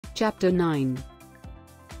Chapter 9.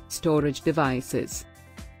 Storage devices.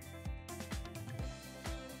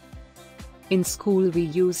 In school we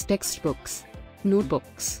use textbooks,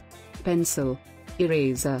 notebooks, pencil,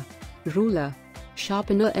 eraser, ruler,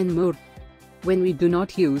 sharpener and more. When we do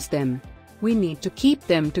not use them, we need to keep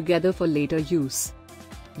them together for later use.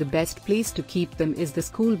 The best place to keep them is the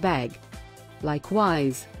school bag.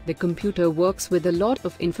 Likewise, the computer works with a lot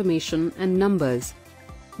of information and numbers.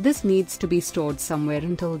 This needs to be stored somewhere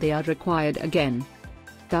until they are required again.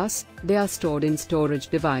 Thus, they are stored in storage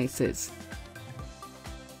devices.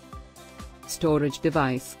 Storage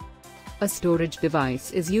device. A storage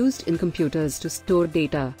device is used in computers to store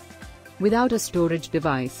data. Without a storage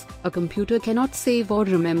device, a computer cannot save or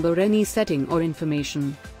remember any setting or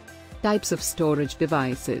information. Types of storage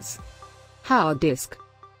devices. Hard disk.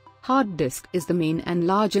 Hard disk is the main and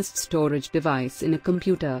largest storage device in a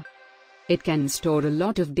computer. It can store a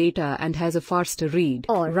lot of data and has a faster read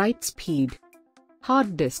or write speed.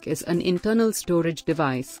 Hard disk is an internal storage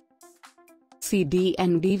device. CD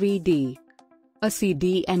and DVD. A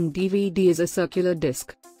CD and DVD is a circular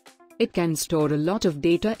disk. It can store a lot of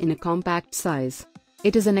data in a compact size.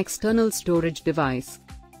 It is an external storage device.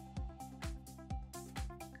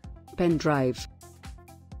 Pen drive.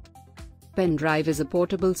 Pen drive is a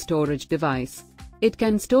portable storage device. It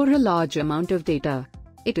can store a large amount of data.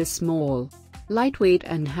 It is small, lightweight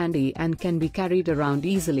and handy and can be carried around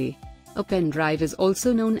easily. A pen drive is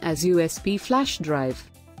also known as USB flash drive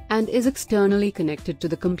and is externally connected to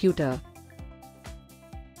the computer.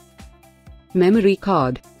 Memory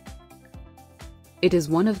card. It is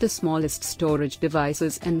one of the smallest storage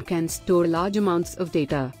devices and can store large amounts of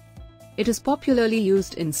data. It is popularly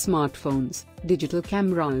used in smartphones, digital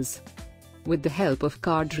cameras. With the help of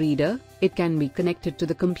card reader, it can be connected to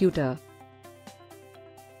the computer.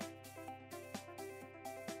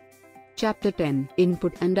 Chapter 10.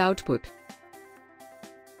 Input and output.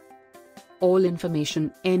 All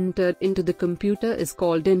information entered into the computer is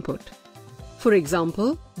called input. For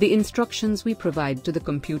example, the instructions we provide to the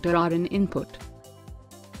computer are an input.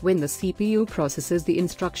 When the CPU processes the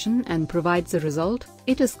instruction and provides a result,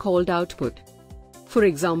 it is called output. For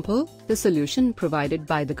example, the solution provided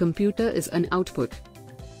by the computer is an output.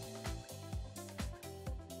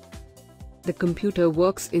 The computer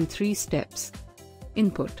works in 3 steps: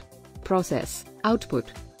 input, process,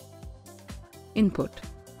 output. Input.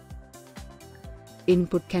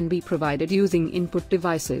 Input can be provided using input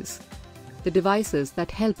devices. The devices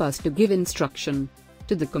that help us to give instruction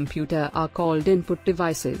to the computer are called input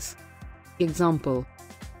devices. Example: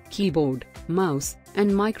 keyboard, mouse,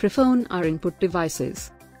 and microphone are input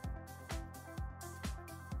devices.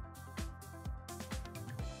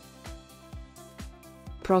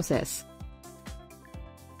 Process.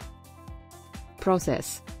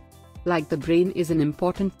 Process. Like the brain is an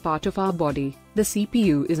important part of our body, the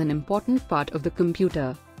CPU is an important part of the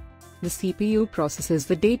computer. The CPU processes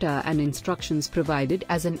the data and instructions provided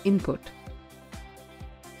as an input.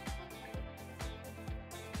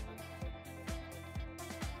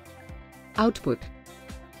 Output.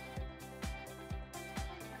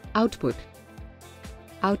 Output.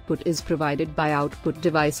 Output is provided by output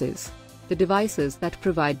devices. The devices that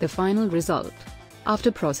provide the final result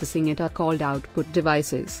after processing it are called output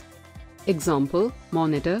devices. Example: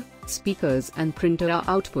 monitor, speakers and printer are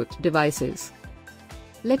output devices.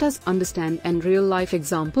 Let us understand a real-life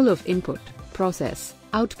example of input, process,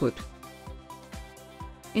 output.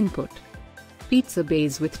 Input: pizza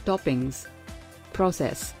base with toppings.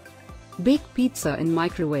 Process: bake pizza in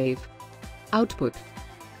microwave. Output: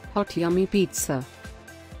 hot yummy pizza.